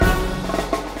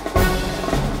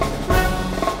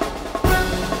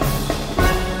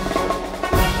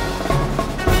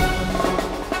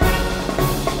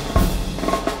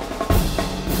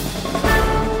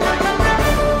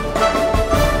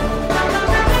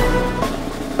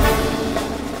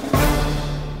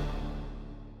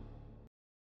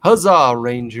Huzzah,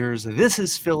 Rangers! This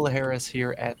is Phil Harris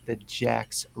here at the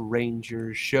Jax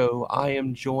Rangers Show. I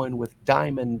am joined with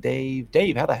Diamond Dave.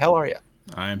 Dave, how the hell are you?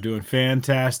 I am doing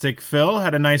fantastic, Phil.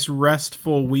 Had a nice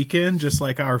restful weekend, just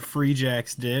like our Free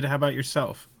Jacks did. How about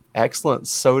yourself? Excellent.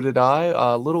 So did I.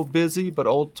 A little busy, but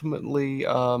ultimately,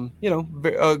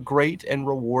 a great and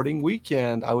rewarding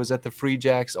weekend. I was at the Free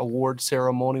Jacks award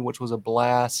ceremony, which was a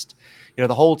blast.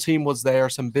 The whole team was there,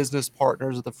 some business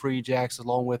partners of the Free Jacks,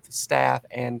 along with staff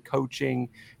and coaching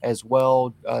as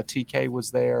well. TK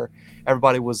was there.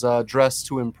 Everybody was dressed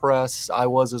to impress. I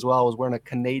was as well. I was wearing a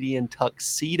Canadian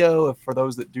tuxedo. For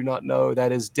those that do not know,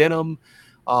 that is denim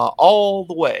all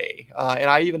the way. And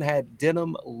I even had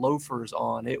denim loafers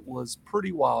on. It was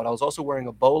pretty wild. I was also wearing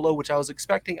a bolo, which I was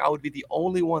expecting I would be the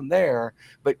only one there,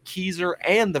 but Keezer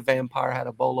and the vampire had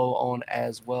a bolo on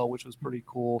as well, which was pretty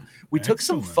cool. We took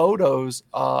some Excellent. photos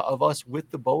of us with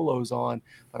the bolos on,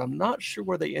 but I'm not sure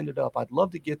where they ended up. I'd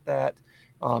love to get that.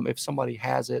 If somebody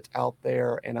has it out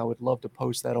there, and I would love to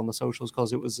post that on the socials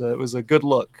because it was a good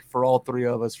look for all three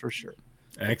of us for sure.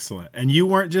 Excellent. And you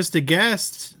weren't just a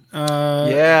guest.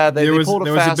 Yeah, they, There they was pulled a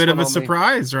there was a fast bit one of a on me.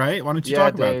 surprise, right? Why don't you Yeah,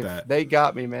 talk about Dave, that? they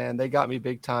got me, man. They got me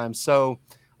big time. So,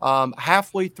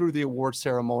 halfway through the award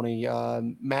ceremony,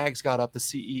 Mags got up, the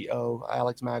CEO,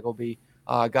 Alex Magleby,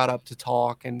 got up to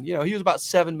talk. And, he was about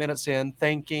 7 minutes in,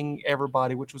 thanking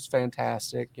everybody, which was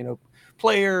fantastic.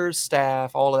 Players,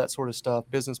 staff, all of that sort of stuff,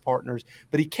 business partners.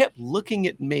 But he kept looking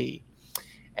at me.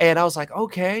 And I was like,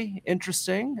 okay,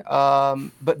 interesting.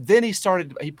 But then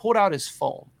he pulled out his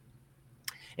phone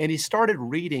and he started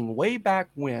reading way back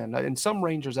when, and some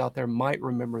Rangers out there might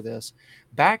remember this.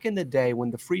 Back in the day when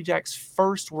the Free Jacks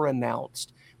first were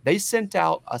announced, they sent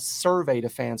out a survey to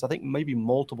fans, I think maybe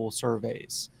multiple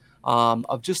surveys,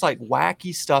 of just like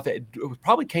wacky stuff. It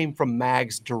probably came from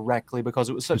Mags directly because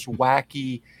it was such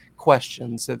wacky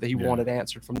questions that he Yeah. wanted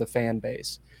answered from the fan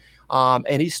base.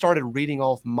 And he started reading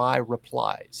off my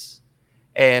replies,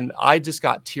 and I just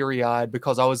got teary eyed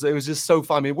because it was just so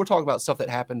fun. I mean, we're talking about stuff that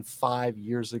happened 5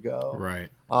 years ago. Right.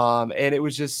 And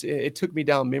it took me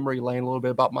down memory lane a little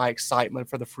bit about my excitement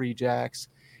for the Free Jacks.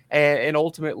 And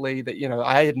ultimately that,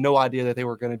 I had no idea that they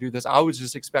were going to do this. I was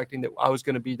just expecting that I was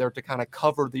going to be there to kind of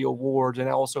cover the awards and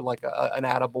also like an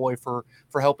attaboy for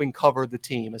helping cover the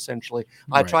team. Essentially,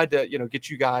 I Right. tried to, get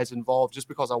you guys involved just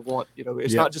because I want,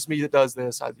 it's Yep. not just me that does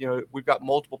this. We've got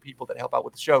multiple people that help out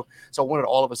with the show. So I wanted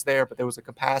all of us there, but there was a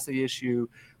capacity issue.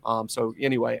 So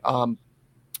anyway,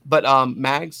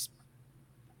 Mags,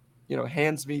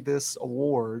 hands me this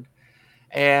award,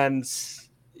 and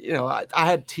I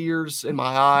had tears in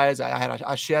my eyes.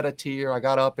 I shed a tear. I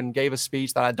got up and gave a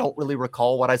speech that I don't really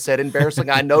recall what I said.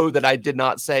 Embarrassing. I know that I did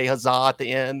not say huzzah at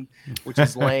the end, which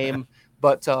is lame.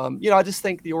 But I just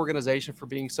thank the organization for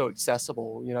being so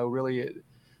accessible. Really,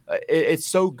 it's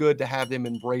so good to have them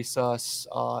embrace us.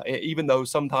 Even though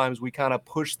sometimes we kind of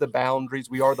push the boundaries,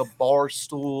 we are the bar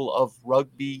stool of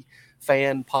rugby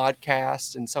fan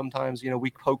podcasts, and sometimes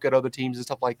we poke at other teams and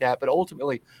stuff like that. But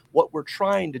ultimately, what we're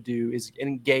trying to do is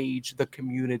engage the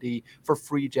community for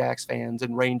Free Jacks fans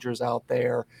and Rangers out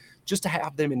there, just to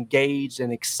have them engaged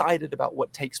and excited about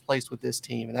what takes place with this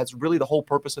team. And that's really the whole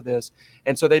purpose of this.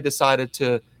 And so they decided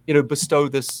to, bestow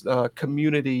this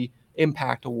community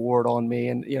impact award on me.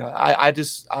 And, I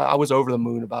was over the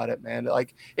moon about it, man.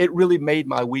 Like, it really made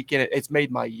my weekend. It's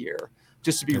made my year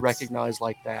just to be It's recognized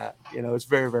like that. It's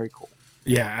very, very cool.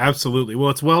 Yeah, absolutely. Well,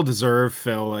 it's well deserved,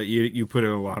 Phil. You put in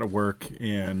a lot of work,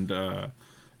 and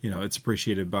it's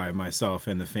appreciated by myself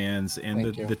and the fans and the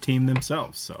Thank you. the team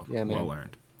themselves. So Yeah, well man.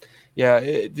 earned. Yeah,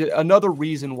 another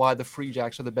reason why the Free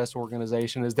Jacks are the best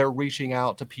organization is they're reaching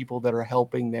out to people that are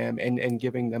helping them and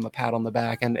giving them a pat on the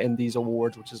back and these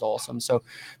awards, which is awesome. So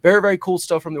very, very cool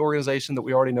stuff from the organization that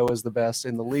we already know is the best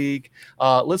in the league.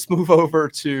 Let's move over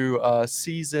to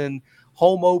season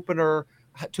home opener.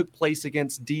 Took place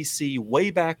against DC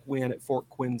way back when at Fort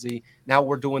Quincy. Now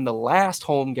we're doing the last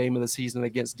home game of the season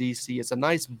against DC. It's a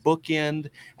nice bookend,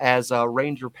 as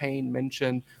Ranger Payne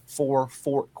mentioned, for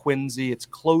Fort Quincy. It's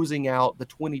closing out the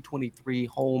 2023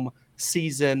 home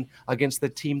season against the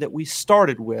team that we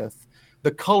started with. The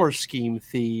Color Scheme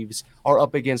Thieves are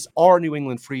up against our New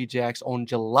England Free Jacks on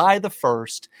July the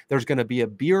 1st. There's going to be a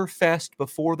beer fest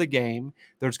before the game.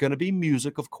 There's going to be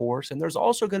music, of course, and there's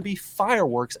also going to be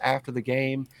fireworks after the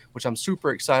game, which I'm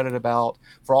super excited about.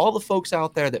 For all the folks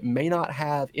out there that may not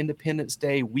have Independence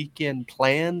Day weekend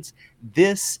plans,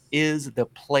 this is the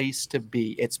place to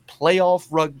be. It's playoff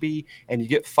rugby, and you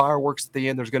get fireworks at the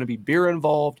end. There's going to be beer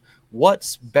involved.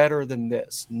 What's better than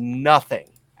this? Nothing.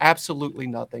 Absolutely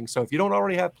nothing. So if you don't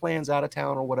already have plans out of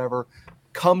town or whatever,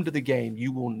 come to the game.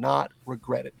 You will not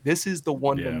regret it. This is the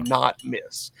one to not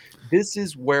miss. This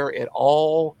is where it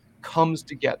all comes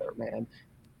together, man.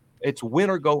 It's win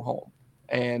or go home.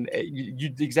 And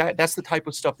that's the type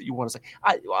of stuff that you want to say.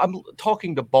 I'm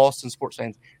talking to Boston sports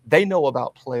fans. They know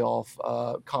about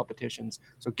playoff competitions.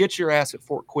 So get your ass at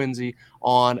Fort Quincy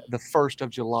on the 1st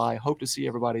of July. Hope to see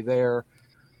everybody there.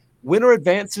 Winner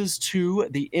advances to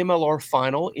the MLR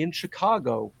final in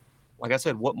Chicago. Like I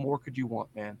said, what more could you want,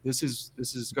 man? This is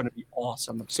going to be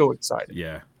awesome. I'm so excited.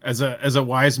 Yeah. As a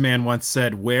wise man once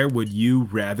said, where would you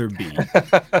rather be?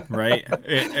 Right?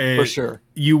 For sure.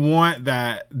 You want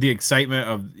the excitement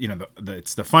of,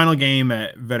 it's the final game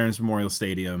at Veterans Memorial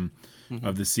Stadium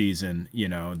of the season.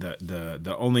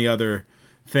 The only other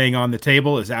thing on the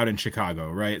table is out in Chicago,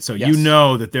 right? So you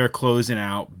know that they're closing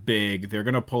out big. They're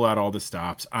going to pull out all the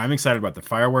stops. I'm excited about the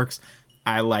fireworks.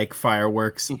 I like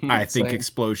fireworks. I think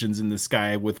explosions in the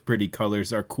sky with pretty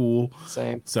colors are cool.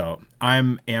 Same. So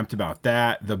I'm amped about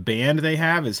that. The band they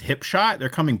have is Hipshot. They're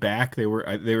coming back. They were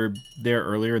there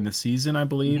earlier in the season, I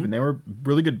believe, and they were a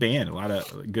really good band. A lot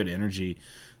of good energy.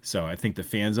 So I think the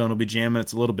fan zone will be jamming.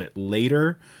 It's a little bit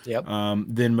later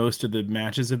than most of the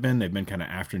matches have been. They've been kind of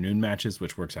afternoon matches,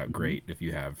 which works out great if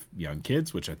you have young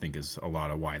kids, which I think is a lot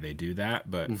of why they do that.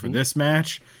 But for this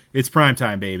match, it's prime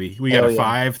time, baby. We got a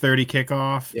 5:30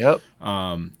 kickoff. Yep.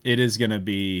 It is gonna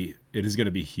be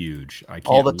huge. I can't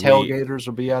All the wait. tailgaters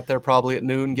will be out there probably at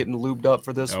noon getting lubed up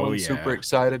for this one. Yeah. Super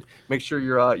excited. Make sure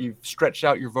you've stretched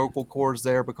out your vocal cords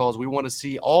there because we want to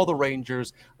see all the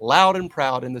Rangers loud and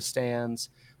proud in the stands.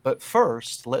 But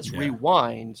first, let's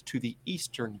rewind to the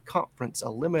Eastern Conference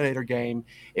Eliminator game.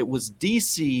 It was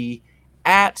DC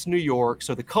at New York.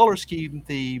 So the color scheme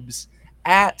thieves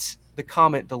at the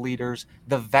comment deleters.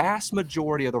 The vast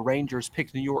majority of the Rangers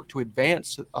picked New York to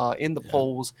advance in the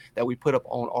polls that we put up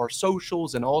on our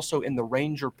socials and also in the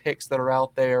Ranger picks that are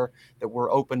out there that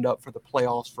were opened up for the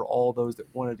playoffs for all those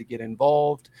that wanted to get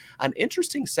involved. An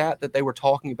interesting stat that they were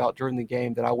talking about during the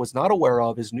game that I was not aware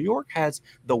of is New York has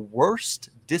the worst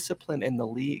discipline in the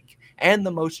league and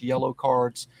the most yellow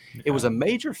cards. It was a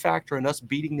major factor in us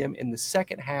beating them in the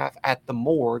second half at the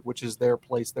Morgue, which is their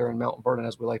place there in Mount Vernon,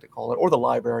 as we like to call it, or the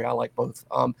library. I like both.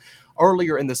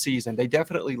 Earlier in the season, they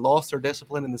definitely lost their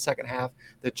discipline in the second half.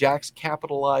 The Jacks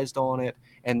capitalized on it,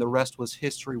 and the rest was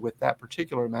history with that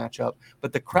particular matchup.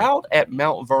 But the crowd at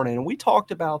Mount Vernon, and we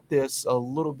talked about this a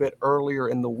little bit earlier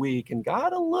in the week and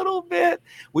got a little bit,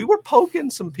 we were poking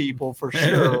some people for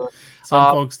sure.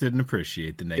 Some folks didn't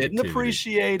appreciate the negativity. Didn't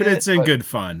appreciate but it. It's in good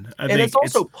fun. And it's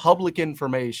also public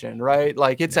information, right?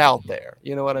 Like it's out there.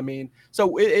 You know what I mean?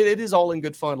 So it is all in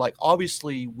good fun. Like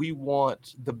obviously we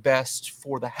want the best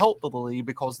for the health of the league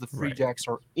because the Free Jacks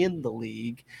are in the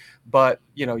league. But,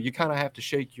 you kind of have to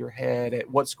shake your head at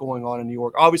what's going on in New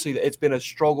York. Obviously, it's been a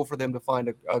struggle for them to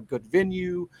find a good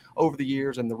venue over the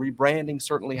years, and the rebranding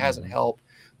certainly hasn't helped.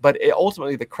 But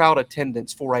ultimately, the crowd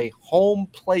attendance for a home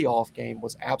playoff game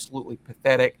was absolutely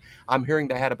pathetic. I'm hearing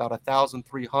they had about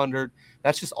 1,300.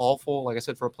 That's just awful, like I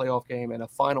said, for a playoff game and a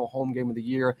final home game of the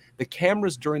year. The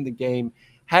cameras during the game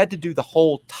had to do the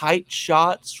whole tight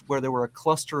shots where there were a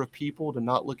cluster of people to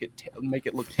not make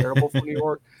it look terrible for New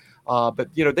York. But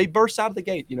they burst out of the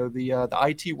gate. The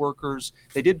IT workers,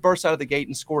 they did burst out of the gate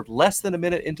and scored less than a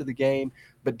minute into the game.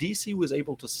 But DC was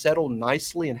able to settle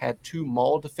nicely and had 2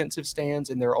 mall defensive stands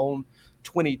in their own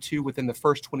 22 within the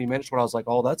first 20 minutes. Where I was like,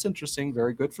 oh, that's interesting.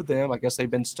 Very good for them. I guess they've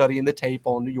been studying the tape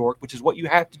on New York, which is what you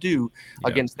have to do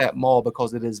against that mall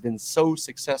because it has been so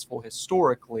successful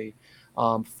historically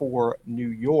for New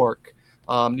York.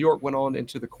 New York went on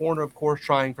into the corner, of course,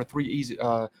 trying for 3 easy.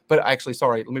 But actually,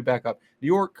 sorry, let me back up. New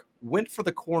York went for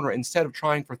the corner instead of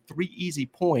trying for 3 easy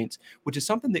points, which is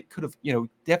something that could have,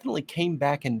 definitely came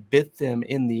back and bit them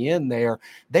in the end there.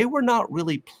 They were not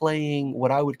really playing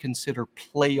what I would consider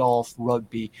playoff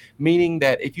rugby, meaning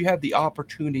that if you have the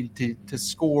opportunity to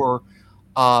score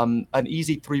an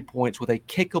easy 3 points with a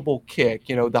kickable kick,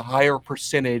 the higher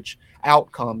percentage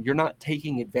outcome, you're not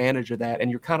taking advantage of that. And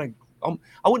you're kind of,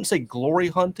 I wouldn't say glory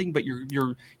hunting, but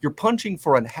you're punching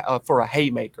for a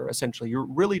haymaker. Essentially, you're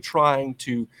really trying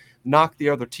to knock the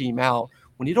other team out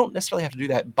when you don't necessarily have to do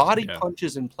that. Body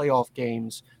punches in playoff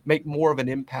games make more of an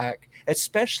impact,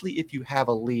 especially if you have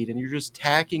a lead and you're just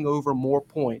tacking over more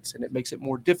points, and it makes it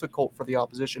more difficult for the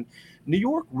opposition. New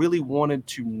York really wanted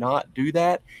to not do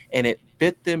that, and it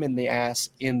bit them in the ass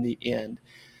in the end.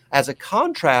 As a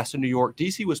contrast to New York,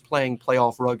 DC was playing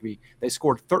playoff rugby. They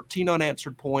scored 13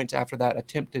 unanswered points after that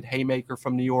attempted haymaker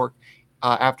from New York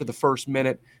after the first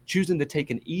minute, choosing to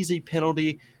take an easy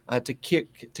penalty. to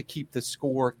keep the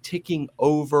score ticking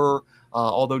over.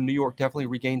 Although New York definitely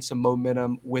regained some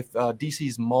momentum with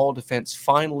DC's Maul defense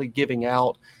finally giving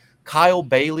out. Kyle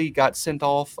Bailey got sent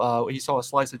off. He saw a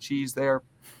slice of cheese there,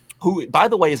 who, by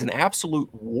the way, is an absolute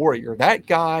warrior. That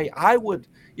guy, I would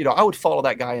follow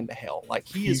that guy into hell. Like,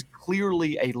 he is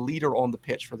clearly a leader on the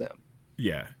pitch for them.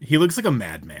 Yeah, he looks like a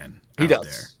madman. He does.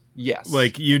 There. Yes.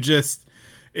 Like, you just,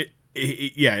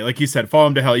 yeah, like you said, follow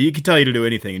him to hell. You can tell you to do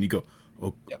anything, and you go,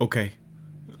 oh, yep. Okay.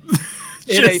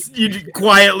 Just you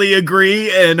quietly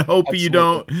agree and hope Absolutely. You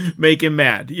don't make him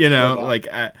mad. You know, like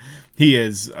he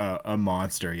is a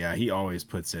monster. Yeah, he always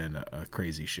puts in a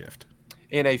crazy shift.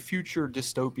 In a future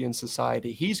dystopian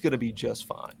society, he's going to be just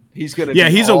fine. He's going to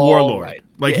he's a warlord. Right.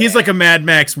 Like he's like a Mad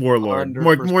Max warlord.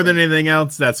 More than anything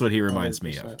else, that's what he reminds 100%.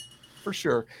 Me of. For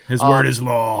sure. His word is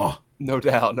law. No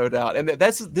doubt. And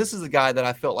this is a guy that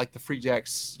I felt like the Free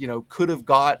Jacks, could have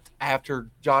got after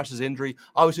Josh's injury.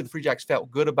 Obviously, the Free Jacks felt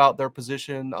good about their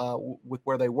position with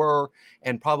where they were,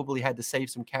 and probably had to save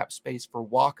some cap space for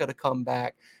Waka to come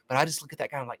back. But I just look at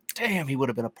that guy and I'm like, damn, he would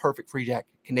have been a perfect Free Jack.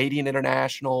 Canadian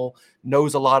international,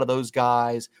 knows a lot of those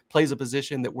guys, plays a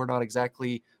position that we're not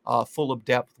exactly full of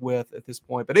depth with at this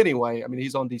point. But anyway, I mean,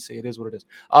 he's on DC. It is what it is.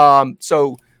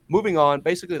 So moving on,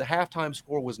 basically the halftime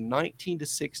score was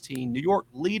 19-16. New York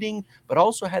leading, but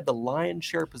also had the lion's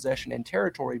share possession and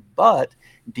territory. But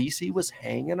DC was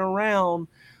hanging around.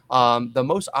 The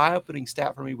most eye-opening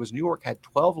stat for me was New York had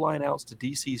 12 lineouts to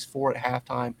DC's 4 at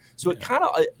halftime. So it kind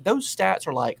of those stats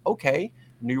are like, okay,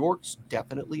 New York's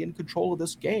definitely in control of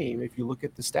this game if you look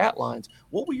at the stat lines.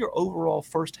 What were your overall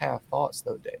first half thoughts,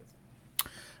 though, Dave?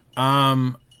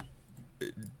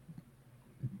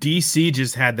 DC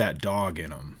just had that dog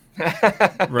in them.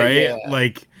 Right? Yeah.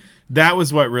 Like, that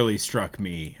was what really struck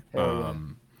me.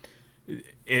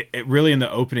 It really, in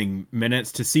the opening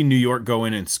minutes, to see New York go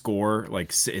in and score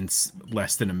like in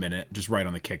less than a minute, just right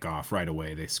on the kickoff, right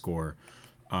away they score,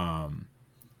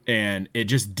 and it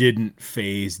just didn't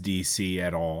phase DC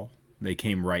at all. They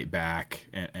came right back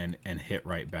and hit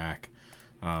right back.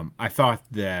 I thought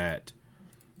that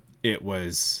it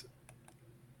was.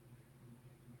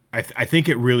 I think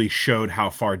it really showed how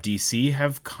far DC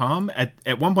have come.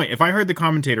 At one point, if I heard the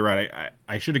commentator right,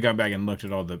 I should have gone back and looked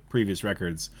at all the previous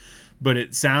records, but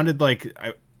it sounded like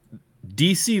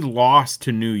DC lost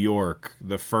to New York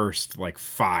the first like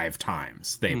 5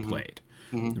 times they played,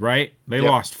 right? They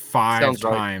lost 5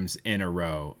 times in a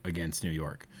row against New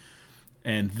York.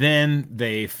 And then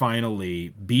they finally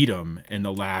beat them in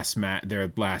the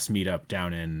their last meetup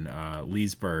down in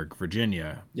Leesburg,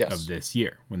 Virginia of this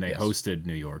year. When they hosted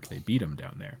New York, they beat them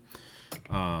down there.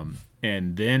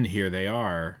 And then here they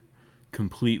are,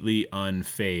 completely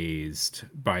unfazed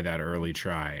by that early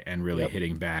try and really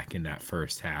hitting back in that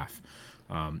first half.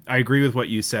 I agree with what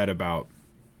you said about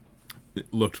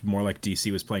it looked more like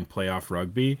DC was playing playoff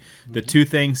rugby. The two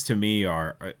things to me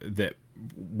are that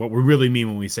what we really mean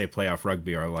when we say playoff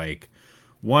rugby are like,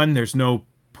 one, there's no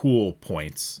pool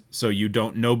points, so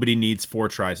nobody needs 4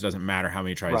 tries. It doesn't matter how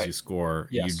many tries you score.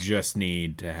 You just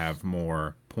need to have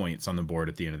more points on the board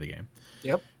at the end of the game.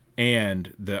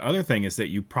 And the other thing is that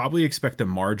you probably expect the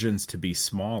margins to be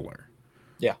smaller.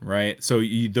 Right. So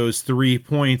those 3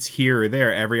 points here or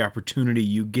there, every opportunity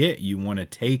you get, you want to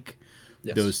take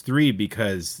those 3,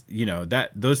 because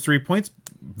those 3 points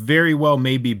very well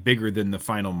may be bigger than the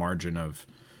final margin of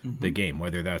the game,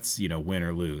 whether that's win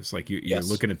or lose. Like you're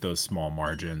looking at those small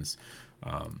margins,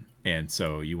 and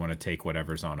so you want to take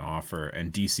whatever's on offer.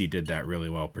 And DC did that really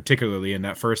well, particularly in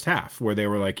that first half, where they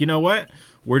were like, you know what,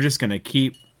 we're just going to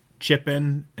keep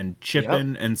chipping,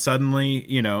 and suddenly,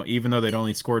 even though they'd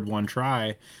only scored 1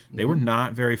 try, they were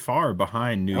not very far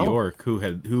behind New York,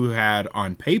 who had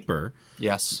on paper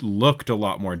looked a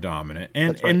lot more dominant,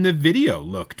 and the video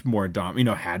looked more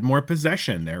dominant, had more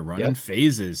possession. They're running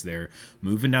phases, they're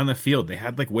moving down the field, they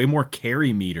had like way more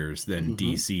carry meters than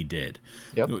DC did.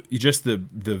 Just the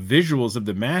visuals of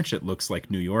the match, it looks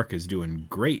like New York is doing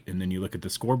great, and then you look at the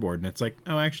scoreboard and it's like,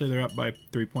 oh, actually they're up by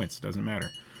 3 points. It doesn't matter.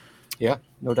 Yeah,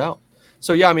 no doubt.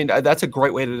 So, I mean, that's a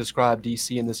great way to describe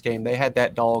DC in this game. They had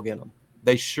that dog in them.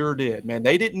 They sure did, man.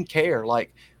 They didn't care.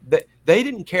 Like, they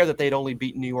didn't care that they'd only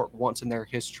beaten New York once in their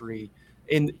history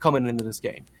coming into this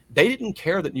game. They didn't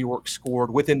care that New York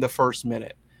scored within the first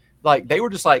minute. Like, they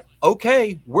were just like,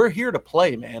 okay, we're here to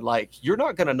play, man. Like, you're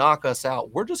not going to knock us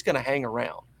out. We're just going to hang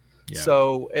around.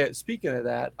 So speaking of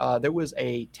that, there was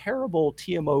a terrible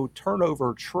TMO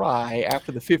turnover try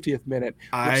after the 50th minute.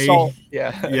 Go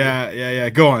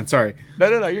on. Sorry.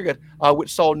 No, you're good.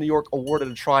 Which saw New York awarded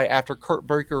a try after Kurt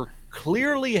Baker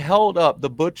clearly held up the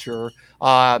Butcher.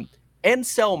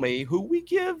 Anselmi, who we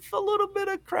give a little bit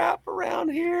of crap around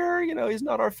here, he's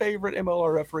not our favorite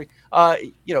MLR referee.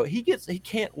 He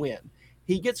can't win.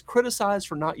 He gets criticized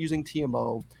for not using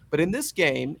TMO, but in this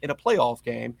game, in a playoff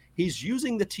game, he's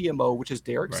using the TMO, which is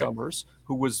Derek Summers,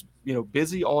 who was,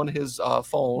 busy on his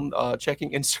phone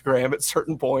checking Instagram at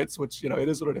certain points, which, it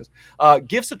is what it is.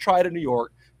 Gives a try to New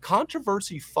York.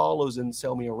 Controversy follows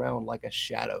Anselmi around like a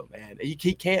shadow, man.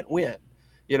 He can't win.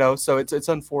 So it's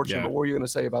unfortunate. Yeah. But what were you going to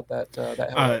say about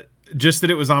that? Just that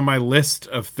it was on my list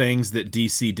of things that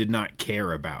DC did not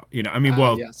care about.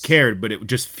 Yes. Cared, but it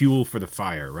just fuel for the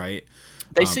fire, right?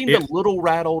 They seemed a little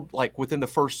rattled, like within the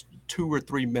first 2 or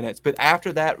 3 minutes, but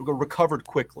after that, recovered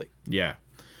quickly. Yeah,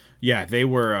 they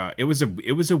were. It was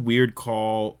a weird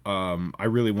call. I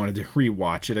really wanted to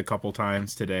rewatch it a couple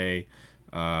times today,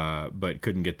 but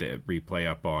couldn't get the replay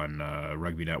up on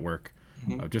Rugby Network,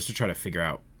 just to try to figure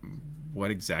out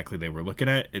what exactly they were looking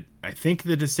at. I think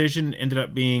the decision ended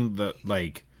up being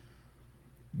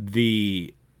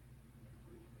the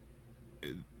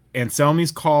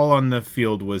Anselmi's call on the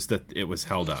field was that it was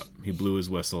held up. He blew his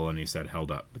whistle and he said held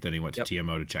up, but then he went to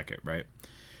TMO to check it, right?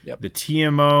 Yep. The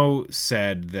TMO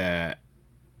said that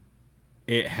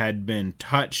it had been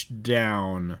touched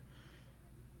down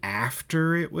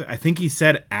after it was, I think he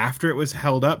said after it was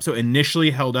held up. So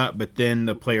initially held up, but then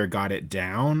the player got it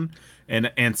down,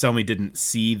 and Anselmi didn't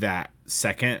see that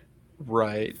second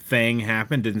thing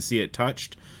happen, didn't see it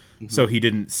touched. So he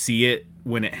didn't see it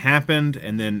when it happened,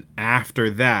 and then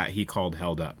after that he called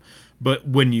held up. But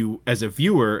when you, as a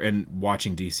viewer and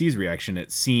watching DC's reaction,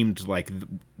 it seemed like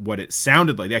what it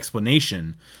sounded like, the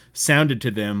explanation sounded to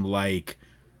them like,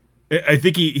 I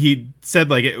think he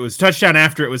said like it was touchdown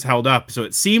after it was held up. So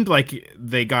it seemed like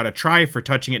they got a try for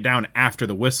touching it down after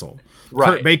the whistle.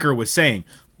 Kurt Baker was saying,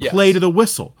 play to the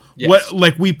whistle. Yes. What,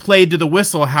 like, we played to the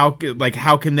whistle? How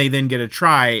can they then get a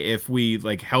try if we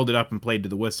like held it up and played to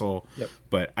the whistle? Yep.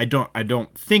 But I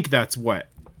don't think that's what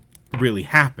really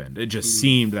happened. It just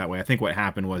seemed that way. I think what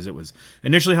happened was it was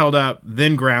initially held up,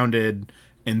 then grounded,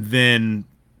 and then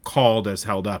called as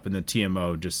held up, and the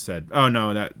TMO just said, "Oh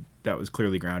no, that was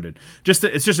clearly grounded."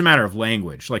 It's just a matter of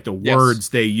language. Like the words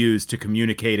they use to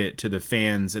communicate it to the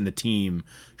fans and the team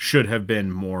should have been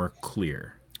more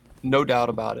clear. No doubt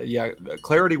about it. Yeah,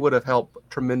 clarity would have helped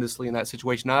tremendously in that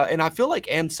situation. And I feel like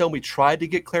Anselmi tried to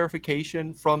get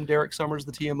clarification from Derek Summers,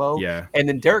 the TMO. Yeah. And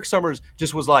then Derek Summers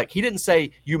just was like, he didn't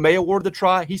say, you may award the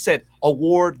try. He said,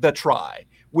 award the try,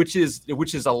 which is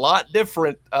a lot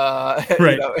different.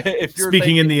 Right. If you're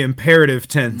speaking in the imperative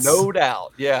tense. No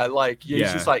doubt. Yeah. Like,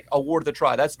 he's just like, award the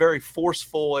try. That's very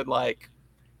forceful and like,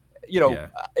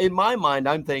 in my mind,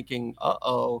 I'm thinking,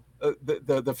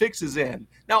 the fix is in.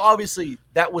 Now, obviously,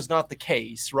 that was not the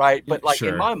case, right? But like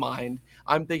in my mind,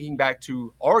 I'm thinking back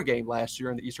to our game last year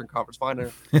in the Eastern Conference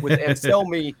Final with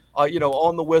Anselmi,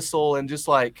 on the whistle and just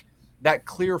like that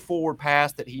clear forward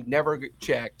pass that he never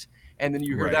checked. And then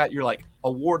you hear that, you're like,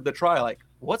 award the try. Like,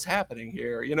 what's happening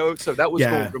here? So that was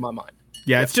going through my mind.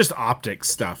 Yeah, it's just optics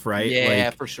stuff, right? Yeah,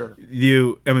 like, for sure.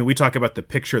 We talk about the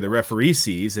picture the referee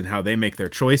sees and how they make their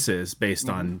choices based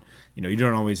on, you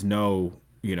don't always know,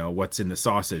 what's in the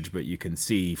sausage, but you can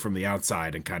see from the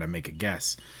outside and kind of make a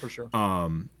guess. For sure.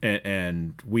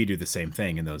 And we do the same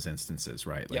thing in those instances,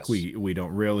 right? Like we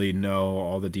don't really know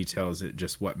all the details.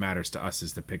 Just what matters to us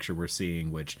is the picture we're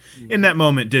seeing, which in that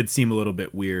moment did seem a little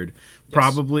bit weird. Yes.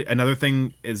 Probably another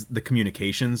thing is the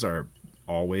communications are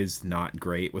always not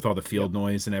great with all the field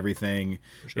noise and everything.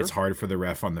 It's hard for the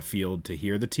ref on the field to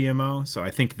hear the TMO. So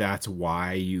I think that's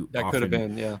why you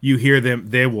hear them.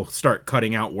 They will start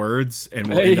cutting out words and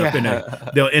will end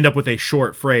up they'll end up with a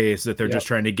short phrase that they're just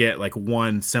trying to get like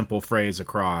one simple phrase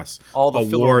across. All the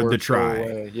award the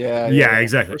try. Yeah,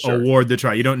 exactly. Sure. Award the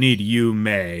try. You don't need you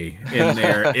may in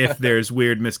there if there's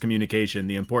weird miscommunication.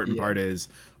 The important part is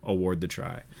award the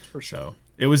try. For sure. So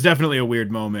it was definitely a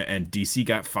weird moment, and DC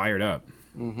got fired up.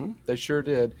 They sure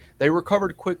did. They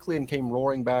recovered quickly and came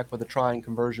roaring back with a try and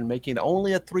conversion, making it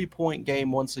only a 3-point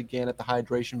game once again at the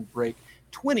hydration break,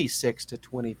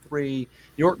 26-23. New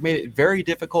York made it very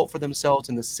difficult for themselves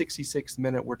in the 66th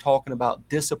minute. We're talking about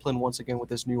discipline once again with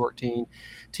this New York team.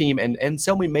 And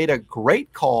Anselmi made a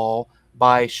great call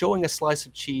by showing a slice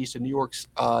of cheese to New York's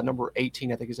number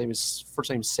 18, I think his first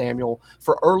name is Samuel,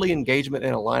 for early engagement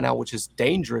in a lineout, which is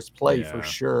dangerous play for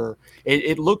sure.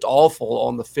 It looked awful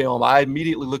on the film. I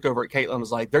immediately looked over at Caitlin and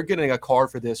was like, they're getting a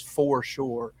card for this for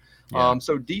sure. Yeah.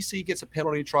 So DC gets a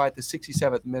penalty try at the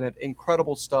 67th minute.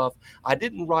 Incredible stuff. I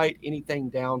didn't write anything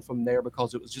down from there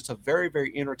because it was just a very,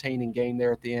 very entertaining game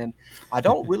there at the end. I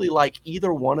don't really like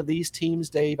either one of these teams,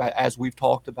 Dave, as we've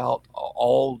talked about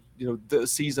all the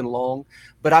season long.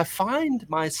 But I found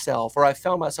myself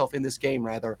in this game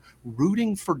rather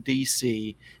rooting for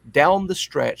DC down the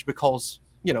stretch because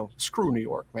screw New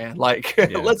York, man. Like,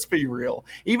 let's be real.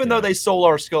 Even though they stole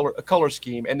our color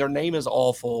scheme and their name is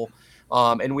awful,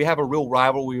 and we have a real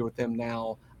rivalry with them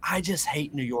now, I just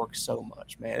hate New York so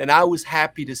much, man. And I was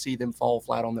happy to see them fall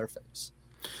flat on their face.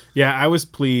 Yeah, I was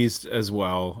pleased as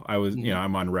well. I was,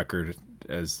 I'm on record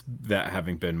as that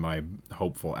having been my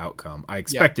hopeful outcome. I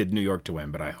expected New York to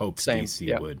win, but I hoped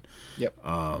DC would. Yep.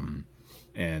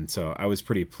 And so I was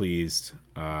pretty pleased.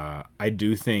 I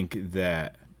do think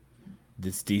that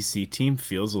this DC team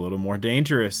feels a little more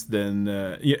dangerous than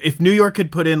if New York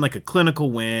had put in like a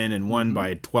clinical win and won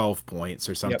by 12 points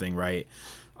or something, right?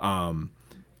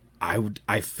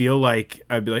 I feel like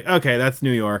I'd be like, okay, that's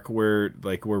New York. We're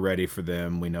ready for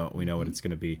them. We know what it's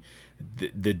going to be.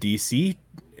 The DC,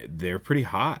 they're pretty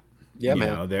hot. Yeah,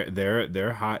 man. They're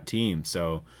a hot team.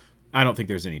 So I don't think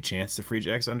there's any chance the Free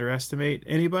Jacks underestimate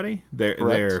anybody.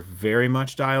 They're very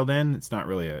much dialed in. It's not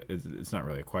really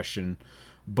a question,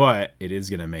 but it is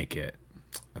going to make it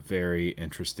a very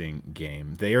interesting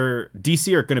game.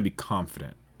 DC are going to be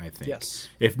confident, I think. Yes.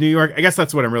 If New York, I guess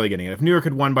that's what I'm really getting at. If New York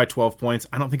had won by 12 points,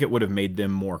 I don't think it would have made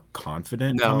them more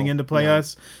confident coming into play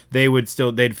us. They'd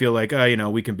feel like,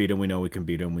 we can beat them. We know we can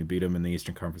beat them. We beat them in the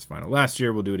Eastern Conference Final last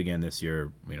year. We'll do it again this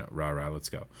year. Rah, let's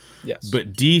go. Yes.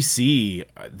 But DC,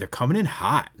 they're coming in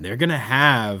hot. They're going to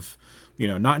have,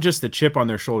 not just the chip on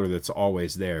their shoulder that's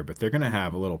always there, but they're going to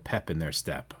have a little pep in their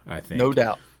step, I think. No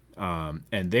doubt.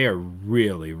 And they are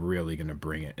really, really going to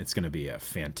bring it. It's going to be a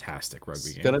fantastic rugby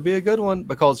game. It's going to be a good one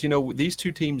because, these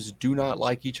two teams do not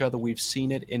like each other. We've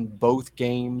seen it in both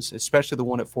games, especially the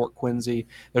one at Fort Quincy.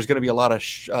 There's going to be a lot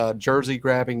of jersey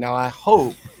grabbing. Now, I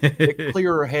hope that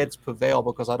clearer heads prevail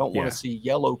because I don't want to see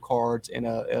yellow cards in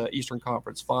a Eastern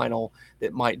Conference final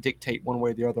that might dictate one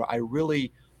way or the other. I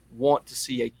really want to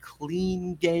see a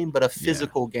clean game, but a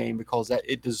physical game because that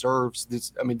it deserves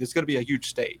this. I mean, there's going to be a huge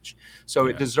stage, so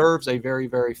it deserves a very,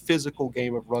 very physical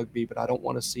game of rugby. But I don't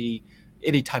want to see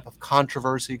any type of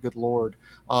controversy. Good Lord.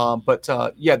 What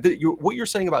you're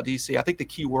saying about DC, I think the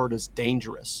key word is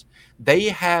dangerous. They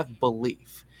have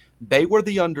belief. They were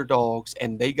the underdogs,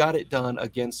 and they got it done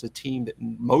against a team that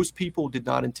most people did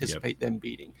not anticipate them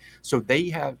beating. So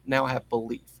they now have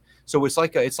belief. So it's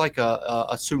like a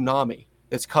tsunami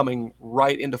that's coming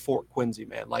right into Fort Quincy,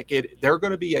 man. They're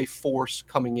going to be a force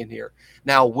coming in here.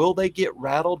 Now, will they get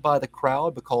rattled by the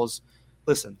crowd? Because,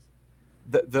 listen,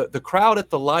 the crowd at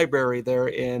the library there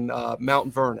in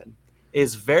Mount Vernon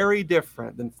is very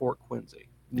different than Fort Quincy.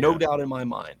 No doubt in my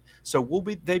mind. So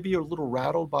they be a little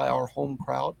rattled by our home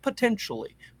crowd?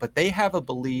 Potentially. But they have a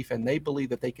belief, and they believe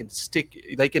that they can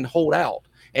hold out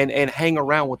and hang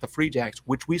around with the Free Jacks,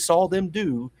 which we saw them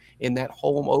do in that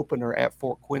home opener at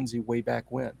Fort Quincy way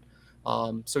back when.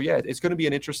 It's going to be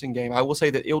an interesting game. I will say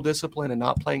that ill discipline and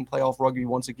not playing playoff rugby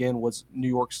once again was New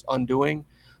York's undoing.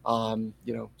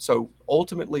 So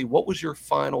ultimately, what was your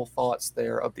final thoughts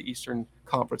there of the Eastern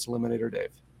Conference Eliminator,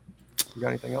 Dave? You got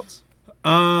anything else?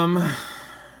 My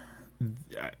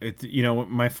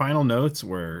final notes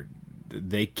were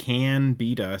they can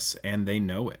beat us and they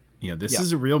know it. This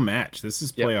is a real match. This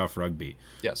is playoff rugby.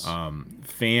 Yes.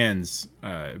 Fans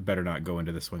better not go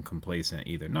into this one complacent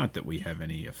either. Not that we have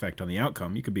any effect on the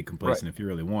outcome. You could be complacent if you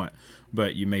really want,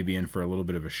 but you may be in for a little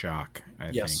bit of a shock,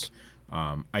 I think.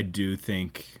 I do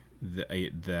think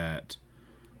that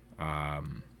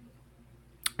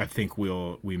I think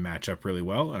we match up really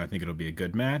well, and I think it'll be a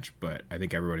good match, but I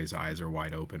think everybody's eyes are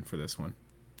wide open for this one.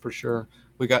 For sure.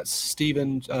 We got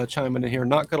Steven chiming in here.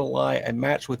 Not going to lie, a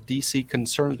match with DC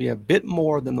concerns me a bit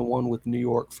more than the one with New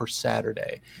York for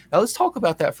Saturday. Now, let's talk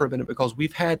about that for a minute because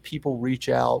we've had people reach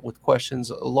out with questions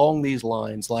along these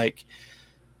lines. Like,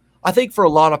 I think for a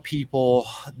lot of people,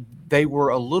 they were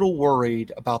a little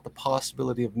worried about the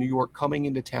possibility of New York coming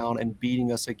into town and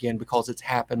beating us again because it's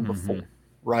happened before,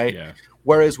 right? Yeah.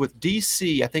 Whereas with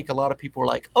DC, I think a lot of people are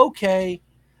like, okay,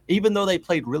 even though they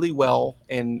played really well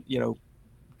and,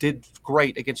 did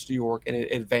great against New York and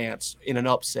advanced in an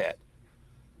upset,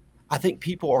 I think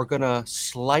people are going to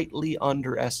slightly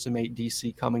underestimate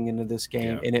DC coming into this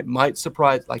game, and it might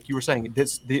surprise, like you were saying,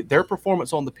 their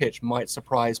performance on the pitch might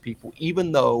surprise people,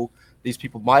 even though these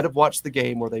people might have watched the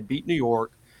game where they beat New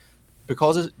York,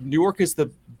 because New York is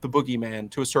the boogeyman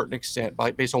to a certain extent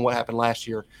based on what happened last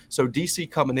year. So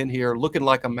DC coming in here looking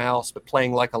like a mouse but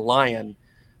playing like a lion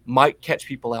might catch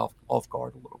people off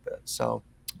guard a little bit. So,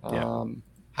 Yeah.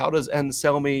 how does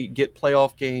Anselmi get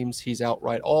playoff games? He's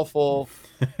outright awful.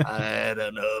 I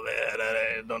don't know, man.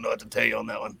 I don't know what to tell you on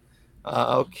that one.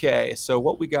 Okay, so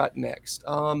what we got next?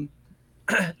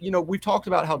 We've talked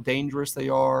about how dangerous they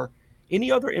are. Any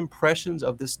other impressions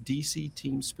of this DC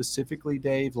team specifically,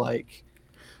 Dave? Like,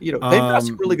 they've got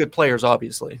some really good players,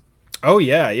 obviously. Oh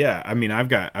yeah, yeah. I mean, I've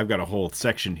got a whole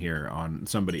section here on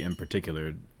somebody in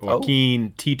particular, Oh,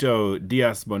 Joaquin Tito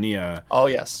Diaz Bonilla. oh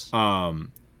yes.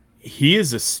 He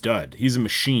is a stud. He's a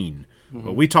machine.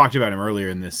 But Hmm. we talked about him earlier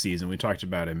in this season. We talked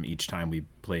about him each time we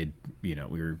played. We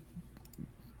were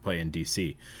playing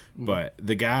DC. Hmm. But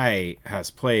the guy has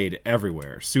played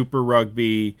everywhere. Super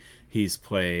Rugby. He's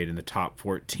played in the top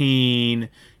 14.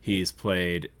 He's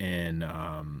played in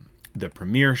the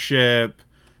Premiership.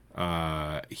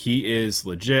 He is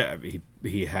legit.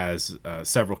 He has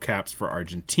several caps for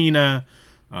Argentina.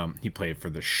 He played for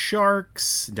the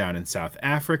Sharks down in South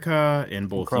Africa in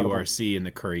both Incredible. URC and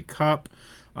the Curry Cup.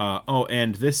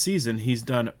 And this season he's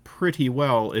done pretty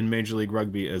well in Major League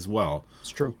Rugby as well. It's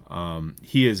true.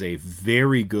 He is a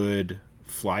very good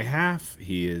fly half.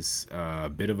 He is a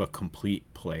bit of a complete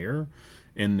player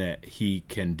in that he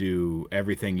can do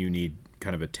everything you need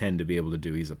kind of a 10 to be able to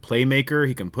do. He's a playmaker.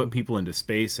 He can put people into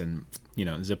space and,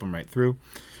 zip them right through.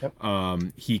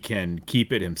 Yep. He can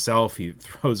keep it himself. He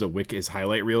throws a wicket. His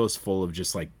highlight reel is full of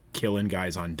just like killing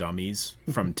guys on dummies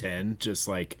from 10, just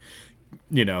like,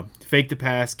 fake the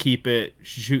pass, keep it,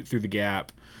 shoot through the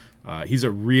gap. He's a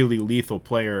really lethal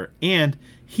player, and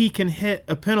he can hit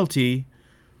a penalty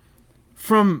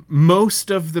from most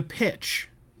of the pitch.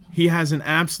 He has an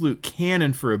absolute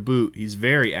cannon for a boot. He's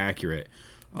very accurate.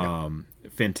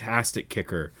 Fantastic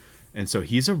kicker. And so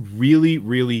he's a really,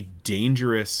 really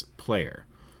dangerous player.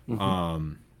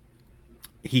 Hmm.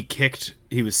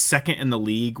 He was second in the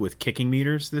league with kicking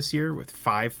meters this year with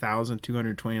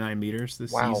 5,229 meters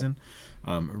this Wow. season.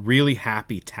 Really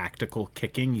happy tactical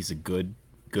kicking. He's a good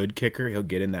kicker. He'll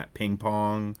get in that ping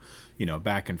pong,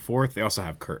 back and forth. They also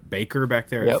have Kurt Baker back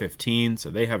there at Yep. 15, so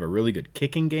they have a really good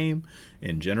kicking game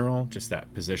in general. Just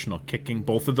that positional kicking.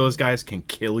 Both of those guys can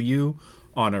kill you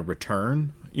on a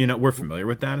return. We're familiar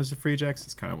with that as the Free Jacks.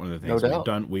 It's kind of one of the No things we've doubt.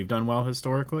 done. We've done well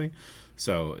historically.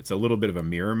 So it's a little bit of a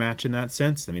mirror match in that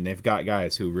sense. I mean, they've got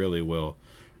guys who really will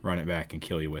run it back and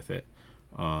kill you with it.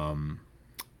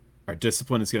 Our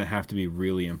discipline is going to have to be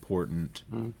really important.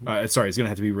 Hmm. It's going to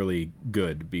have to be really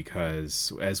good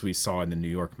because, as we saw in the New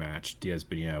York match, Diaz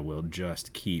Bonilla will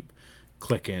just keep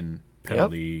clicking Yep.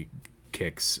 penalty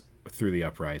kicks through the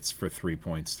uprights for 3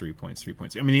 points, 3 points, 3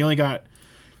 points. I mean, he only got,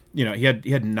 he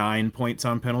had 9 points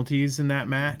on penalties in that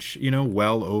match.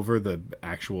 Well over the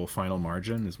actual final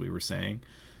margin, as we were saying.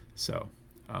 So,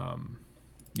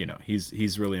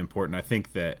 he's really important. I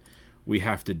think that we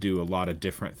have to do a lot of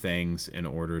different things in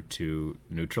order to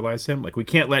neutralize him. Like we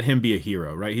can't let him be a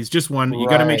hero, right? He's just one. You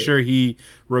got to make Right. sure he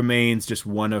remains just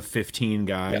one of 15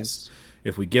 guys. Yes.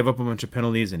 If we give up a bunch of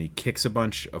penalties and he kicks a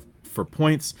bunch of for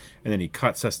points and then he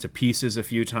cuts us to pieces a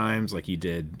few times like he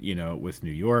did, with New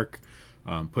York,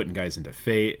 putting guys into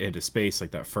space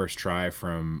like that first try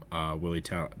from Willie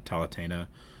Talatena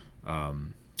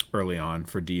early on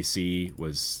for DC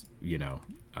was,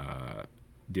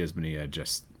 Diaz Bonilla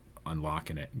just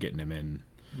unlocking it, getting him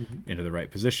Hmm. into the right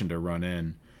position to run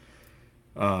in.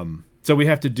 So we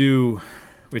have to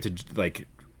like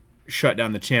shut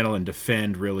down the channel and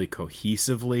defend really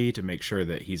cohesively to make sure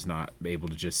that he's not able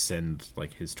to just send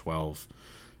like his 12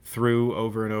 through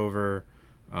over and over.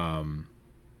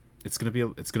 It's gonna be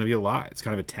a lot. It's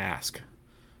kind of a task.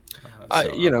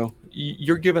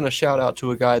 You're giving a shout out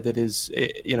to a guy that is,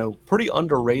 pretty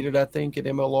underrated, I think, at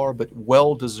MLR, but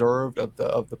well deserved of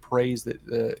the praise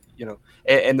that,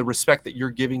 and the respect that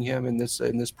you're giving him in this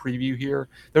preview here.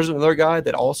 There's another guy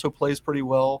that also plays pretty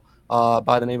well,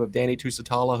 by the name of Danny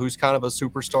Tusitala, who's kind of a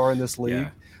superstar in this league.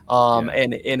 Yeah, yeah,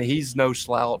 And he's no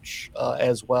slouch,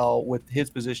 as well with his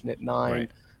position at 9.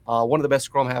 right. One of the best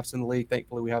scrum halves in the league.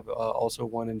 Thankfully, we have also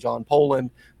one in John Poland,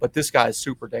 but this guy is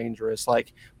super dangerous.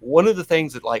 Like one of the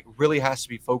things that like really has to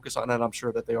be focused on, and I'm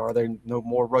sure that they are. They know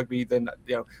more rugby than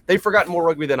they've forgotten more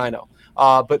rugby than I know.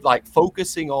 But like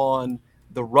focusing on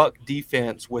the ruck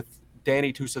defense with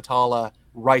Danny Tusitala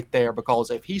right there, because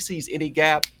if he sees any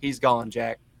gap, he's gone,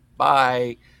 Jack.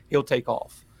 Bye. He'll take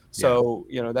off. Yeah, So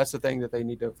that's the thing that they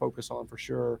need to focus on for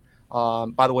sure.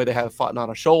 By the way, they have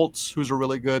Fatnana Schultz, who's a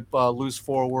really good loose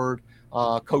forward,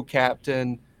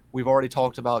 co-captain. We've already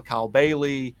talked about Kyle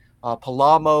Bailey.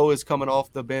 Palamo is coming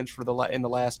off the bench in the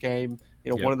last game.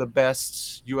 One yep, of the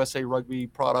best USA Rugby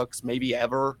products maybe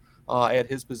ever at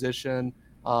his position.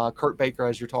 Kurt Baker,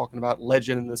 as you're talking about,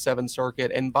 legend in the 7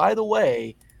 circuit. And by the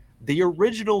way, the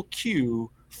original Q,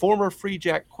 former Free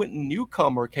Jack Quentin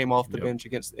Newcomer, came off the bench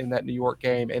in that New York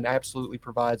game and absolutely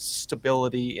provides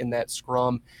stability in that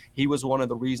scrum. He was one of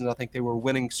the reasons I think they were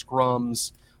winning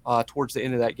scrums towards the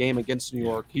end of that game against New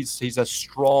York. He's a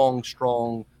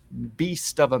strong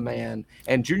beast of a man.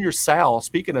 And Junior Sal,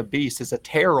 speaking of beast, is a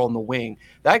terror on the wing.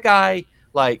 That guy,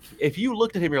 like, if you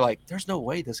looked at him, you're like, there's no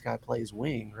way this guy plays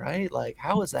wing, right? Like,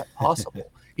 how is that possible?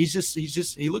 He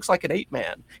looks like an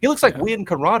 8-man. He looks like Win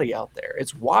Conradi out there.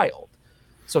 It's wild.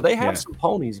 So they have some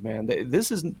ponies, man.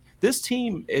 This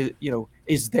team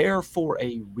is there for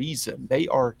a reason. They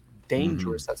are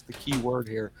dangerous. That's the key word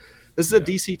here. This is a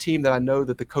DC team that I know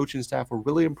that the coaching staff were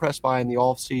really impressed by in the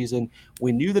offseason.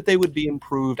 We knew that they would be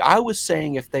improved. I was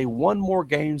saying if they won more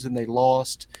games than they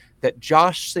lost, that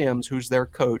Josh Sims, who's their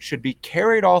coach, should be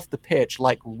carried off the pitch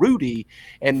like Rudy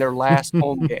in their last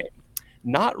home game.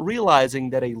 Not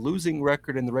realizing that a losing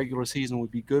record in the regular season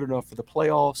would be good enough for the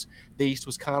playoffs. The East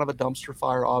was kind of a dumpster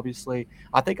fire, obviously.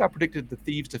 I think I predicted the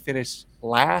Thieves to finish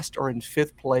last or in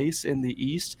 5th place in the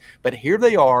East, but here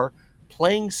they are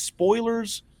playing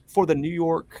spoilers for the New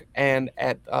York at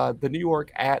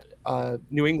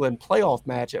New England playoff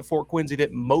match at Fort Quincy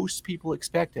that most people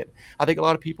expected. I think a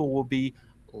lot of people will be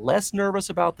less nervous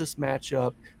about this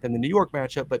matchup than the New York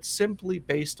matchup, but simply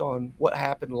based on what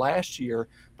happened last year.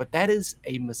 But that is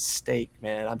a mistake,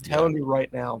 man. I'm telling you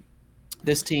right now,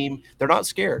 this team, they're not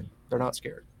scared. They're not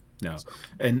scared. No.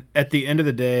 And at the end of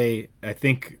the day, I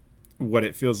think what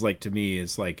it feels like to me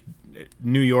is like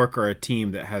New York are a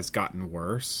team that has gotten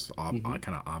worse. Kind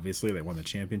of obviously, they won the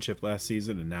championship last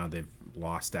season, and now they've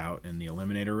lost out in the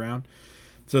eliminator round.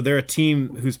 So they're a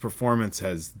team whose performance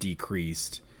has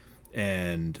decreased.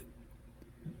 And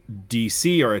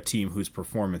DC are a team whose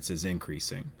performance is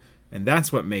increasing. And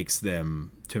that's what makes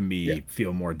them, to me,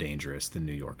 feel more dangerous than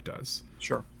New York does.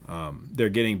 Sure. They're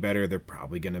getting better. They're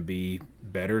probably going to be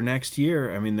better next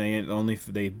year. I mean,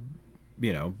 they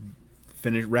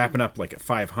finish wrapping up like at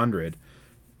 500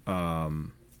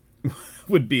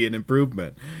 would be an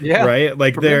improvement. Yeah. Right?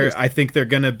 Like I think they're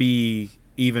going to be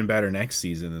even better next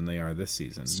season than they are this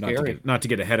season. Not to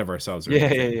get ahead of ourselves or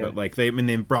anything, but like they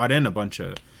brought in a bunch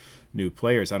of new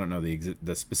players. I don't know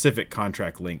the specific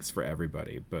contract links for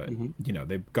everybody, but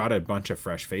they've got a bunch of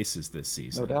fresh faces this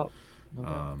season. No doubt.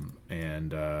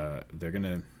 And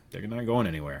they're not going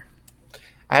anywhere.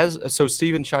 So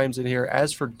Steven chimes in here.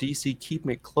 As for DC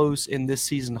keeping it close in this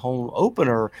season home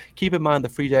opener, keep in mind the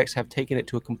Free Jacks have taken it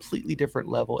to a completely different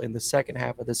level in the second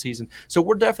half of the season. So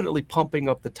we're definitely pumping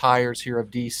up the tires here of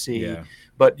DC. Yeah.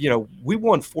 But, we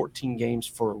won 14 games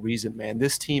for a reason, man.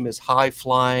 This team is high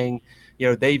flying.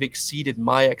 They've exceeded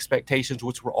my expectations,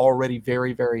 which were already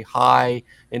very, very high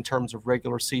in terms of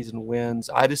regular season wins.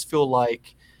 I just feel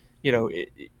like,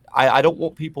 I don't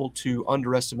want people to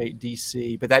underestimate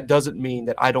DC, but that doesn't mean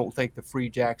that I don't think the Free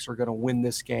Jacks are going to win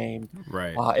this game.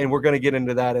 Right. And we're going to get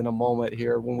into that in a moment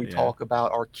here when we talk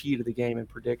about our key to the game and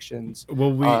predictions.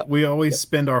 Well, we always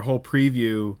spend our whole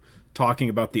preview talking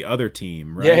about the other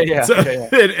team, right?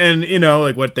 And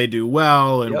like what they do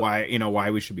well and why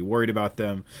we should be worried about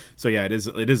them. So it is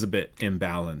a bit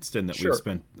imbalanced in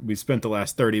that we spent the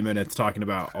last 30 minutes talking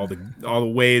about all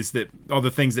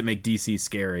the things that make DC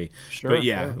scary. But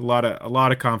a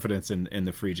lot of confidence in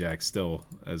the Free Jacks still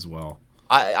as well.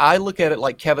 I look at it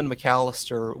like Kevin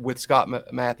McAllister with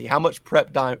Scott Matthew. How much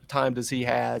prep time does he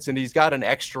has? And he's got an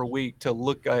extra week to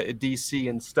look at DC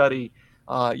and study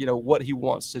what he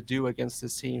wants to do against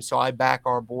this team. So I back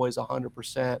our boys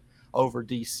 100% over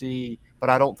DC, but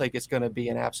I don't think it's going to be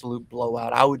an absolute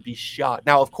blowout. I would be shocked.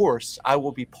 Now, of course, I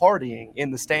will be partying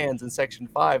in the stands in Section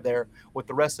 5 there with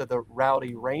the rest of the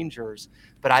rowdy Rangers,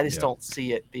 but I just don't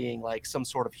see it being like some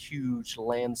sort of huge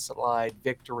landslide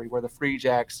victory where the Free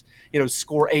Jacks,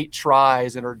 score 8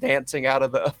 tries and are dancing out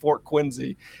of the Fort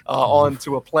Quincy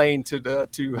onto a plane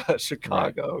to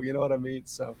Chicago. Right. You know what I mean?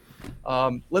 So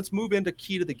let's move into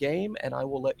key to the game, and I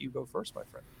will let you go first, my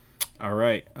friend. All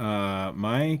right.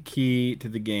 My key to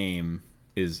the game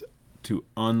is to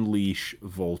unleash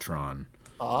Voltron.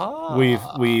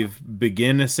 We've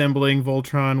begin assembling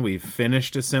Voltron. We've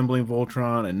finished assembling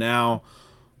Voltron, and now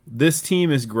this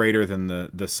team is greater than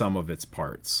the sum of its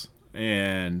parts.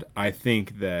 And I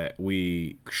think that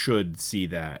we should see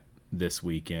that this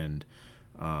weekend.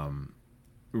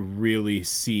 Really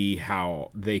see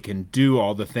how they can do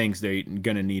all the things they're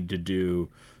going to need to do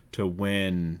to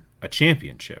win a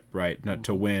championship, right? Not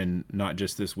to win, not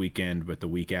just this weekend, but the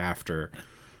week after.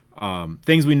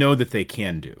 Things we know that they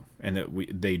can do and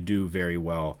that they do very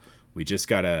well. We just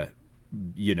gotta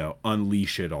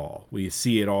unleash it all. We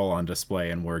see it all on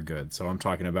display and we're good. So I'm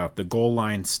talking about the goal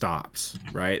line stops,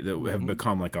 right? That have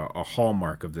become like a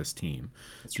hallmark of this team.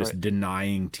 That's just right.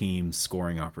 denying teams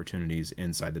scoring opportunities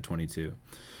inside the 22.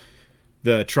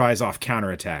 The tries off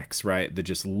counterattacks, right? The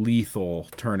just lethal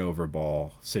turnover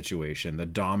ball situation, the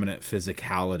dominant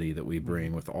physicality that we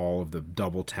bring with all of the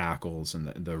double tackles and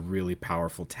the really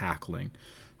powerful tackling.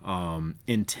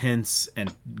 Intense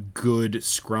and good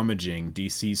scrummaging.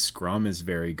 DC's scrum is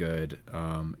very good,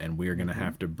 and we're going to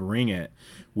have to bring it.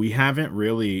 We haven't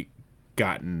really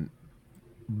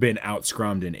been out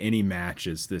scrummed in any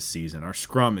matches this season. Our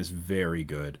scrum is very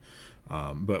good,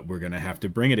 but we're going to have to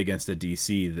bring it against a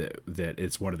DC that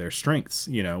it's one of their strengths.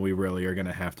 We really are going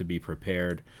to have to be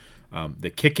prepared. The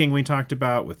kicking we talked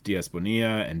about with Diaz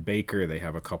Bonilla and Baker, they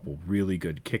have a couple really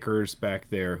good kickers back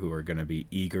there who are going to be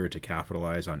eager to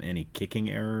capitalize on any kicking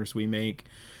errors we make.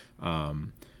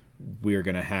 We're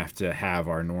going to have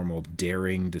our normal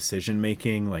daring decision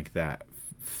making, like that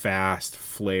fast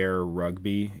flair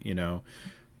rugby.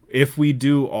 If we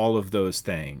do all of those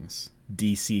things,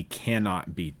 DC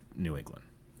cannot beat New England.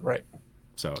 Right.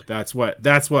 So that's what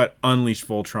Unleash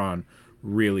Voltron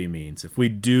really means. If we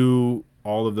do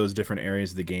all of those different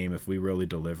areas of the game, if we really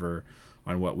deliver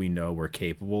on what we know we're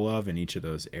capable of in each of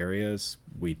those areas,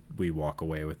 we walk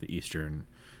away with the Eastern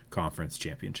Conference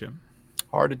Championship.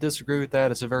 Hard to disagree with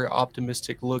that. It's a very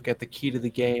optimistic look at the key to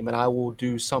the game, and I will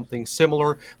do something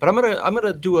similar. But I'm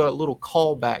gonna do a little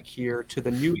callback here to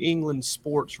the New England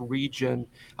sports region.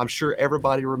 I'm sure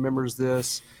everybody remembers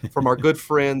this from our good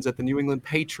friends at the New England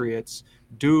Patriots.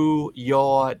 Do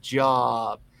your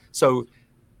job. So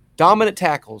dominant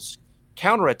tackles,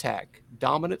 counterattack,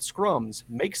 dominant scrums,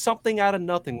 make something out of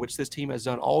nothing, which this team has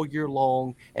done all year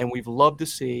long, and we've loved to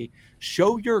see.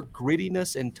 Show your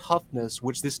grittiness and toughness,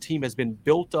 which this team has been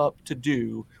built up to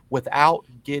do without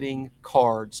getting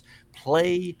cards.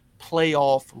 Play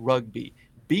playoff rugby.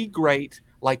 Be great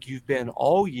like you've been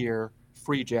all year,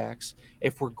 Free Jacks.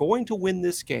 If we're going to win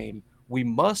this game, we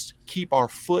must keep our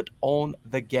foot on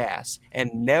the gas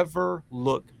and never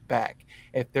look back.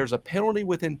 If there's a penalty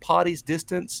within Potty's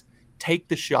distance, take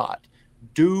the shot.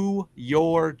 Do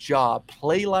your job.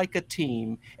 Play like a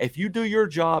team. If you do your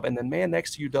job and the man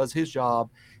next to you does his job,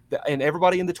 and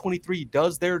everybody in the 23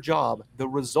 does their job, the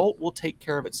result will take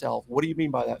care of itself. What do you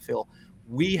mean by that, Phil?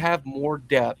 We have more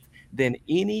depth than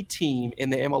any team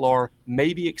in the MLR,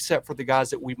 maybe except for the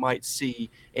guys that we might see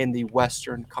in the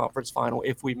Western Conference Final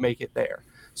if we make it there.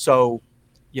 So,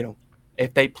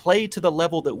 if they play to the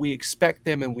level that we expect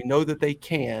them and we know that they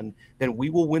can, then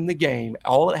we will win the game.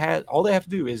 All they have to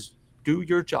do is do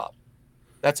your job.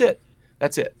 That's it.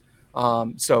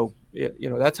 So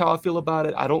that's how I feel about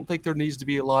it. I don't think there needs to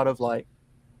be a lot of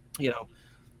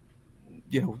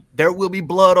there will be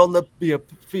blood on the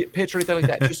pitch or anything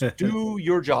like that. Just do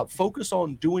your job. Focus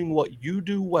on doing what you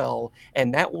do well,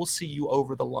 and that will see you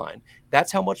over the line.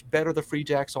 That's how much better the Free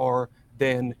Jacks are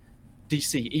than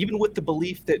DC. Even with the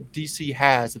belief that DC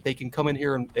has that they can come in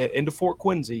here and into Fort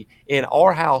Quincy in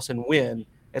our house and win,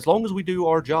 as long as we do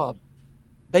our job,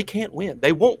 they can't win.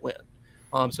 They won't win.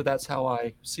 So that's how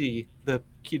I see the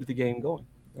key to the game going.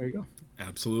 There you go.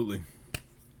 Absolutely.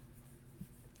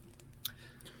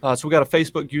 So we got a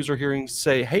Facebook user hearing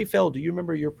say, "Hey, Phil, do you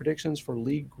remember your predictions for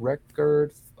league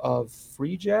record of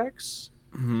Free Jacks?"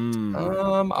 I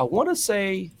want to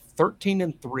say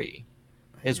 13-3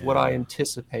 is what I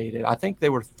anticipated. I think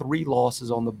there were 3 losses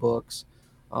on the books.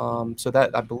 So that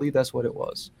I believe that's what it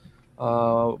was.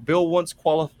 Bill once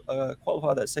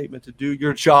qualified that statement to do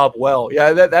your job well.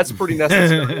 Yeah, that's pretty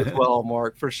necessary as well,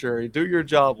 Mark, for sure. Do your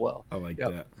job well. I like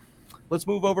that. Let's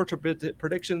move over to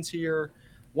predictions here.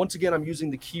 Once again, I'm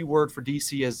using the keyword for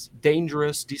DC as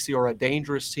dangerous. DC are a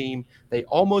dangerous team. They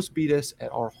almost beat us at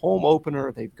our home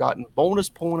opener. They've gotten bonus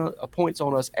points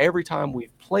on us every time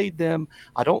we've played them.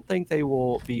 I don't think they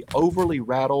will be overly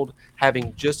rattled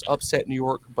having just upset New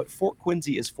York, but Fort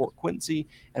Quincy is Fort Quincy,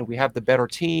 and we have the better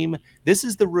team. This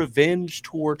is the Revenge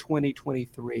Tour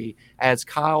 2023, as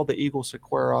Kyle the Eagle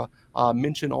Sequeira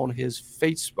mentioned on his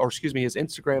his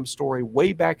Instagram story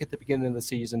way back at the beginning of the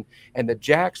season, and the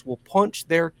Jacks will punch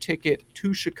their ticket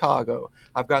to Chicago.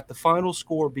 I've got the final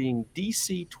score being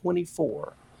DC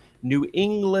 24, New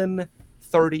England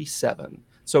 37.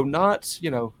 So not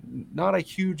a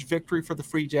huge victory for the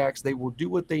Free Jacks. They will do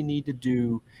what they need to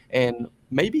do, and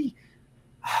maybe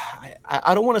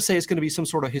I don't want to say it's going to be some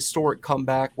sort of historic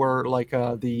comeback where like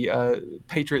the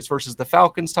Patriots versus the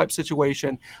Falcons type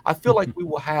situation. I feel like we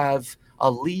will have a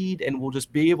lead and we'll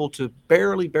just be able to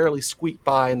barely squeak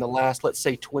by in the last, let's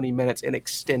say, 20 minutes and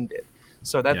extend it.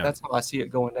 So that's how I see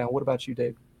it going down. What about you,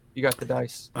 Dave? You got the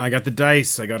dice. I got the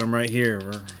dice. I got them right here.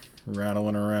 We're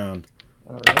rattling around.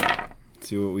 All right. Let's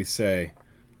see what we say.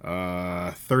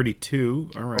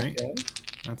 32. All right. Okay.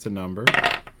 That's a number.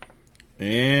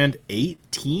 And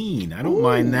 18. I don't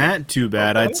mind that too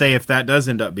bad. Okay. I'd say if that does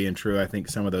end up being true, I think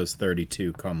some of those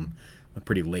 32 come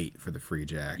pretty late for the Free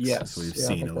Jacks. Yes. So we've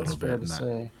seen a little bit in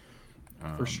that.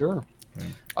 For sure. Yeah.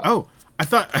 Oh, I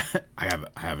thought I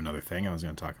have another thing I was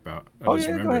going to talk about. I just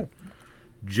remembered.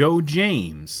 Joe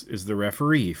James is the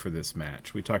referee for this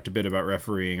match. We talked a bit about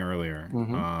refereeing earlier.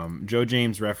 Mm-hmm. Joe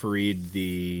James refereed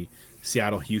the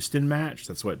Seattle-Houston match.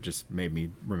 That's what just made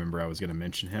me remember I was going to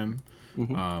mention him,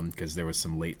 because there was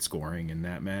some late scoring in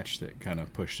that match that kind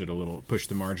of pushed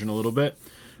the margin a little bit.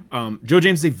 Joe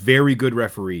James is a very good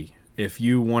referee. If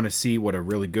you want to see what a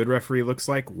really good referee looks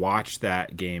like, watch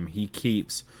that game. He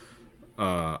keeps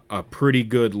a pretty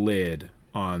good lid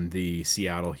on the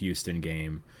Seattle-Houston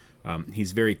game.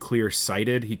 He's very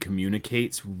clear-sighted. He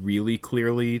communicates really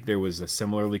clearly. There was a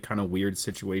similarly kind of weird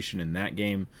situation in that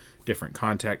game, different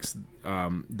context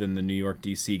than the New York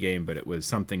DC game, but it was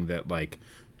something that like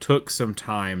took some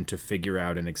time to figure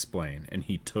out and explain. And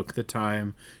he took the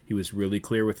time. He was really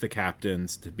clear with the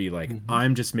captains to be like,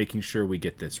 I'm just making sure we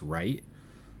get this right.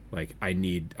 Like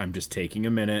I'm just taking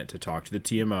a minute to talk to the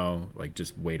TMO. Like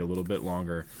just wait a little bit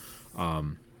longer.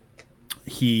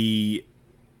 He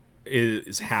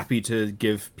is happy to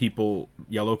give people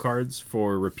yellow cards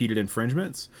for repeated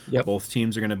infringements. Yep. Both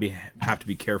teams are going to have to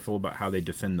be careful about how they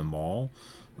defend the maul,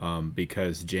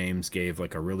 because James gave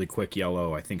like a really quick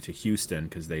yellow, I think, to Houston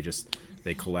because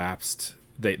they collapsed.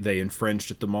 They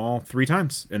infringed at the maul 3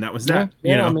 times, and that was that.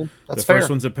 Yeah, I mean, that's the fair. first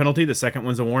one's a penalty, the second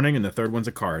one's a warning, and the third one's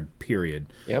a card. Period.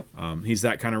 Yep. He's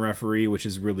that kind of referee, which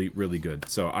is really, really good.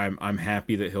 So I'm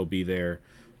happy that he'll be there.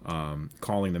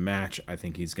 Calling the match. I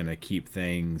think he's going to keep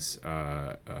things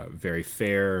very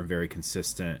fair, very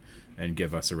consistent, and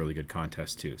give us a really good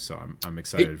contest too. So I'm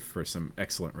excited for some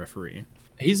excellent refereeing.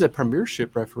 He's a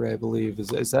premiership referee, I believe. Is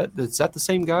that the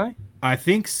same guy? I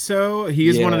think so. He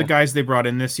is one of the guys they brought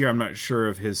in this year. I'm not sure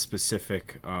of his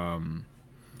specific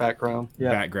background.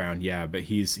 Yeah, but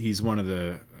he's one of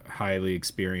the highly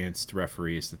experienced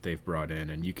referees that they've brought in,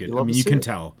 and you can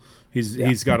tell.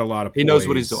 He's got a lot of poise. He knows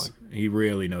what he's doing. He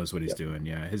really knows what he's doing.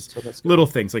 Yeah, his little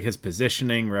things like his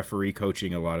positioning, referee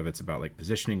coaching. A lot of it's about like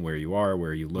positioning, where you are, where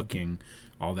are you looking,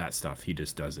 all that stuff. He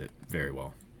just does it very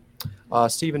well.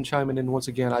 Stephen chiming in once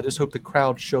again. I just hope the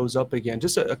crowd shows up again.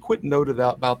 Just a quick note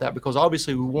about that, because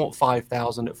obviously we want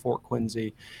 5,000 at Fort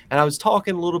Quincy. And I was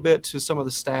talking a little bit to some of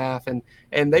the staff,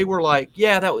 and they were like,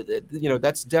 "Yeah,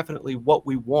 that's definitely what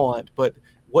we want." But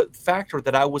what factor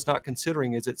that I was not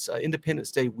considering is it's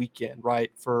Independence Day weekend, right?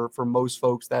 For most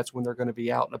folks, that's when they're going to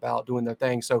be out and about doing their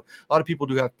thing. So a lot of people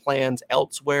do have plans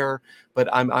elsewhere, but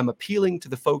I'm appealing to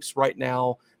the folks right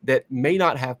now that may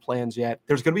not have plans yet.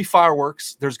 There's going to be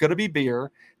fireworks. There's going to be beer.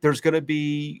 There's going to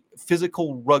be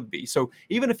physical rugby. So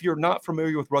even if you're not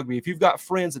familiar with rugby, if you've got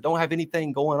friends that don't have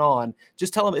anything going on,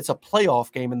 just tell them it's a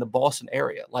playoff game in the Boston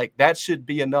area. Like that should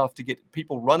be enough to get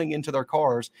people running into their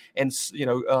cars and,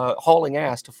 hauling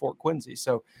ass to Fort Quincy.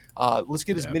 So let's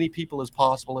get as many people as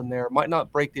possible in there. Might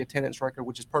not break the attendance record,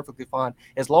 which is perfectly fine.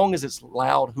 As long as it's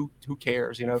loud, who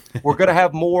cares? We're going to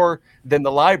have more than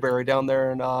the library down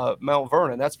there in Mount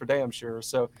Vernon. That's for damn sure.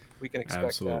 So we can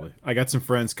expect that. I got some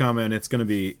friends coming. It's gonna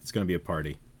be a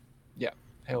party. Yeah,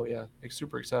 hell yeah!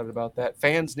 Super excited about that.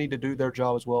 Fans need to do their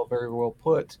job as well. Very well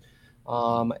put.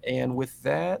 And with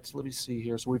that, let me see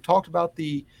here. So we've talked about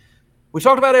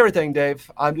everything, Dave.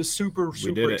 I'm just super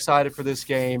excited for this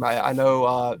game. I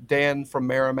know Dan from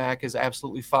Merrimack is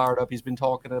absolutely fired up. He's been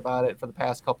talking about it for the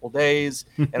past couple of days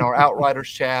in our Outriders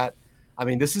chat. I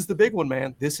mean, this is the big one,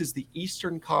 man. This is the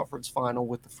Eastern Conference Final,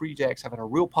 with the Free Jacks having a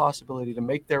real possibility to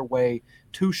make their way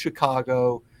to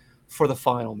Chicago for the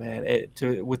final, man.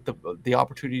 With the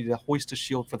opportunity to hoist a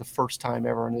shield for the first time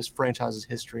ever in this franchise's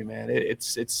history, man.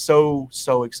 It's so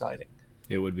exciting.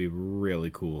 It would be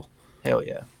really cool. Hell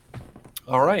yeah!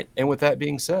 All right, and with that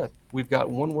being said, we've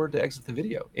got one word to exit the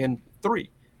video in 3,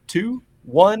 2,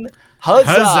 1. Huzzah!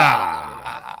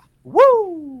 Huzzah!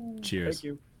 Woo! Cheers. Thank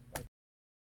you.